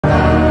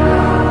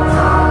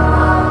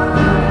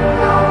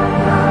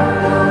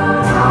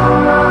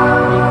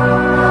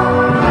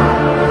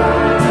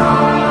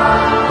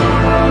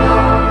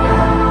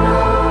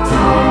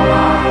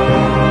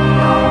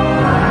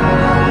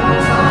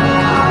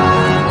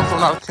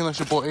Notta King, it's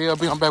your boy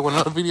LB. I'm back with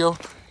another video.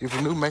 If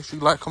you're new, make sure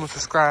you like, comment,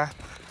 subscribe,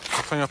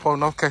 turn your post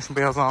notification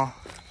bells on.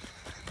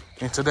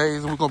 And today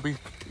we're gonna be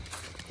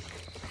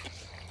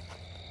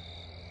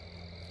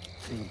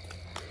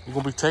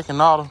taking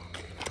Notta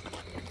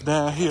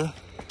down here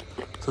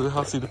to the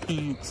house see the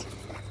pigs.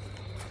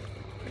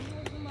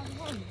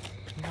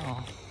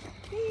 No.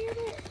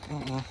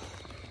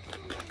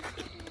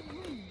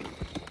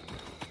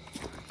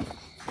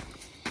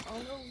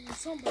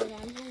 Somebody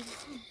I know.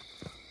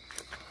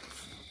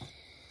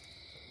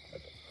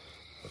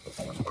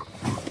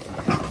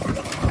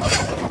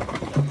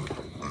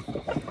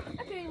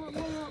 I can't even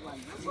run up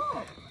like this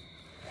up.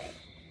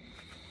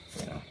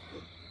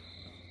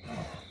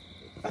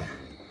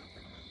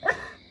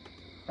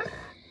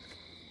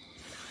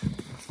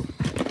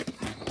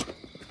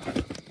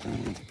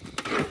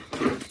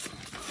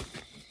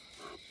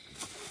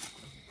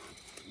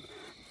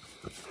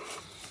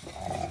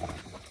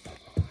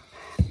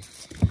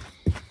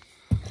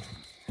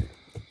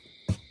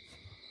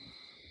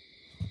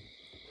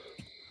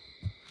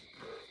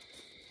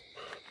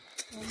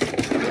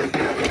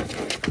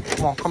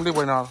 Come on, come this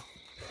way now.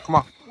 Come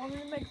on. Want me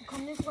to make them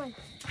come this way?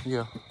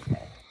 Yeah.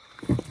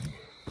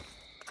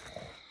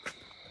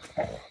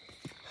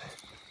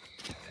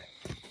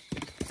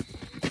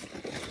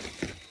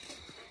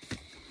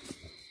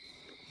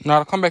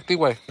 Notta, come back this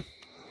way.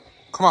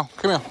 Come on,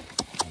 come here.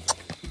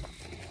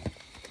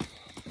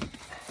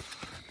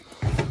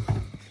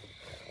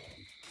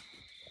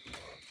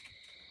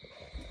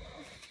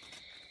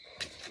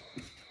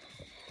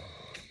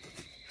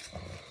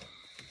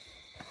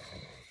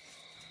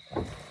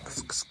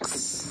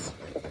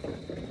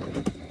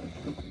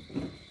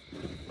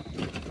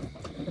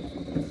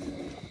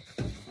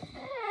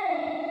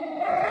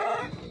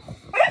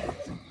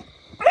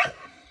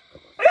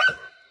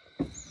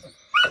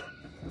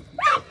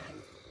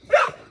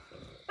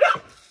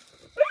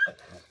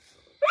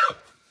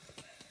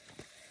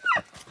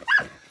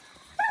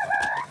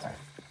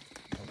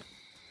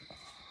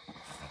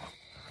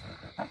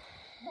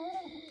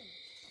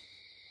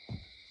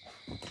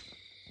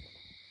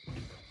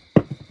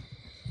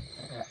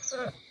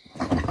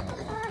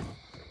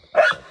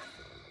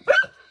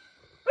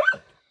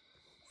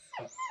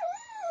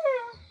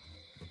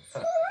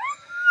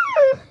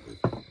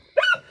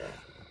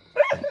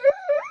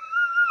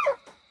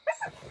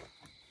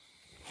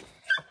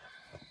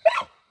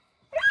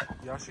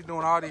 Y'all, she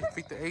doing all these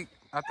 58.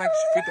 I think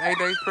she's 58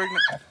 days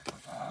pregnant.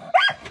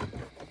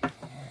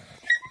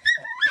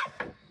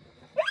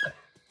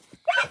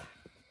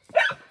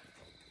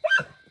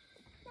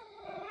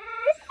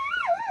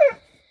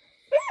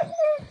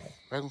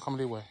 They're gonna come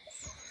this way.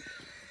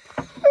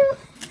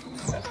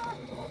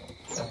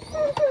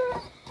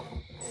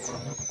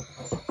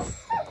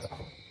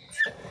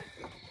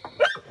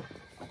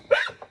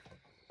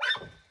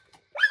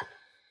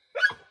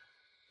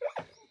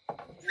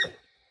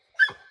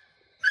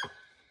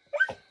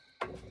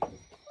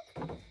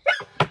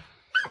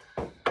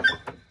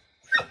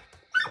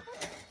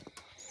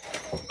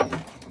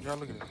 Y'all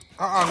look at it.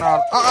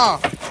 Notta.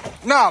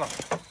 Notta.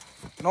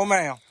 No,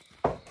 ma'am.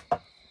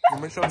 You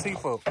mess your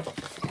teeth up.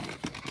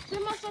 She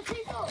messed her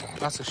teeth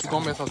up. I said she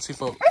gonna mess her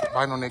teeth up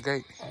biting on that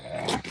gate.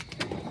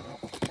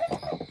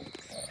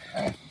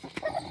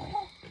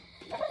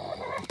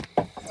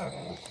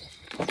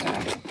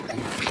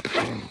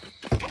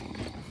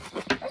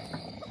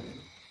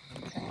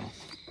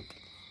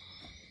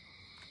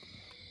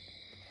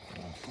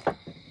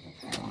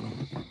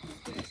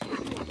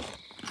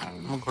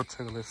 I'm gonna go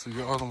take a look see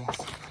your other ones.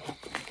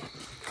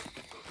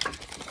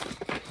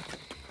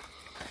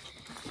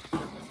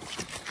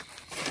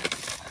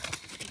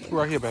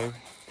 Right here, baby.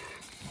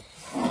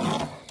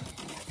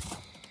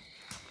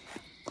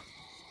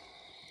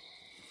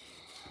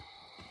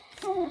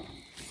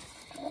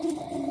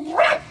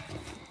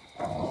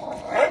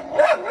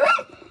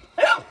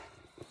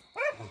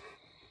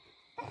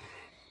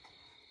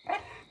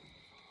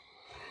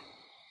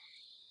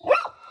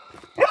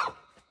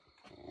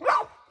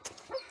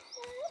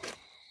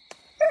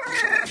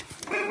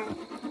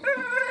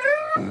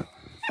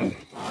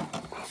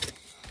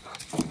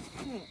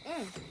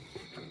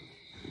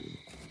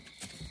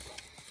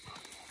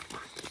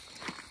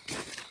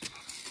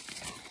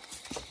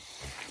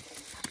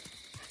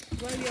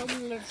 Well, you're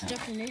allergic to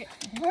stuff in it.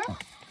 You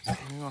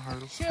gonna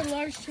hurt her. She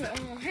allergic to,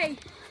 hey.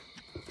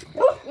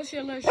 What's she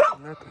allergic to?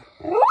 Nothing.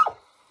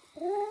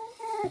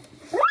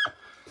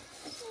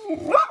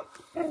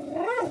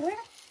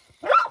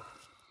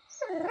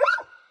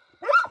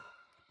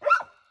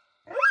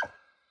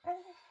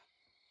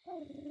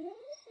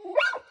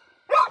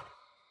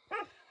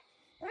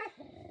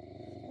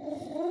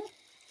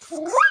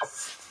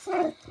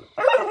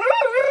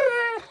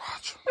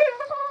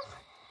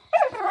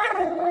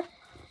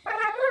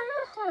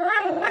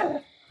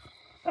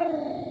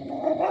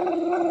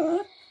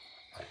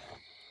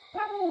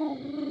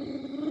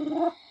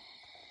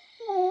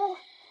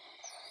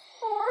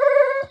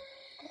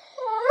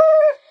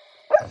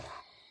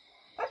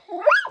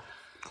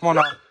 Come on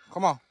now.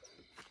 Come on.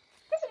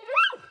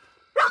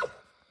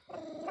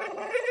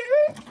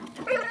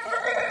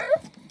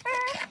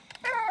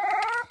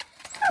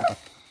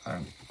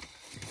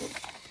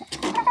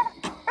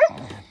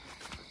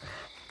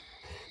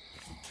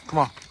 Come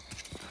on.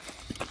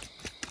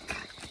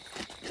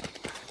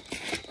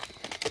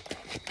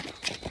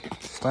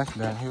 Stinky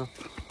down here.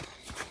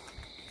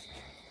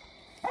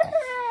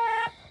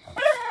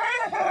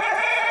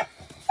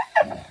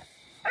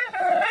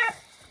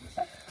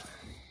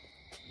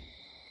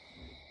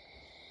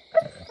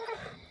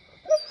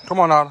 Come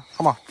on, Notta.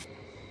 Come on.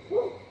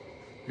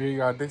 Here you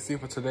go. That's it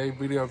for today's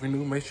video. If you're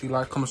new, make sure you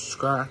like, comment,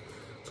 subscribe,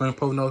 turn your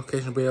post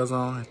notification bells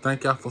on. And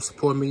thank y'all for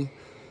supporting me.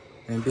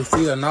 And this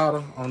is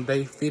Notta on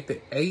day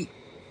 58.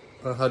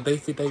 Her day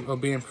 58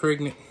 of being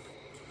pregnant.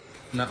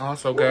 And I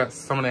also got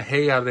some of the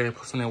hay out of there and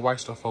put some of that white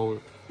stuff over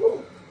it.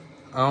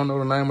 I don't know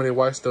the name of that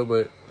white stuff,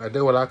 but I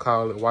did what I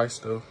call it, white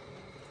stuff.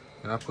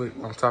 And I put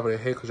on top of the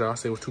hay because y'all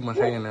said it was too much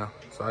hay in there.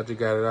 So I just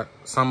got it out,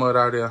 some of it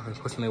out there and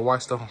put some of that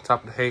white stuff on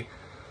top of the hay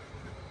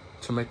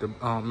to make the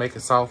make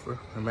it softer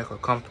and make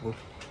it comfortable.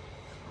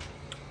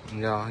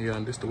 And y'all, yeah,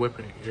 and this the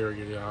whipping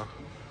area, y'all.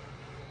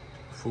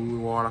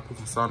 Food, water, I put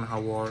some salt in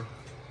hot water.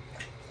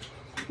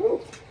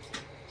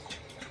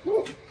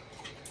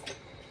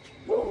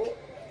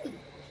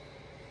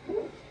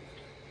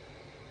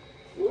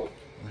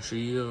 And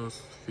she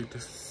is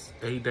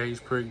 58 days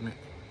pregnant.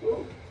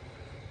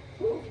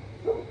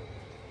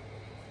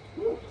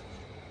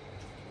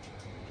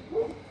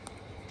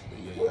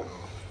 Yeah.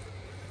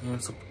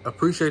 And so,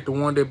 appreciate the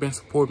one that been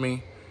supporting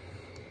me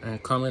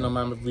and comment on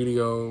my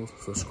videos,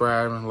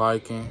 subscribing,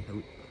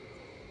 liking,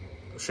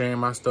 sharing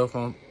my stuff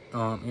on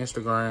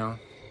Instagram,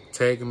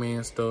 tagging me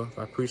and stuff.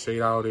 I appreciate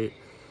all that.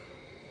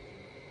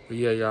 But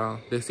yeah, y'all,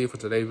 that's it for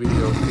today's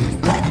video. Peace.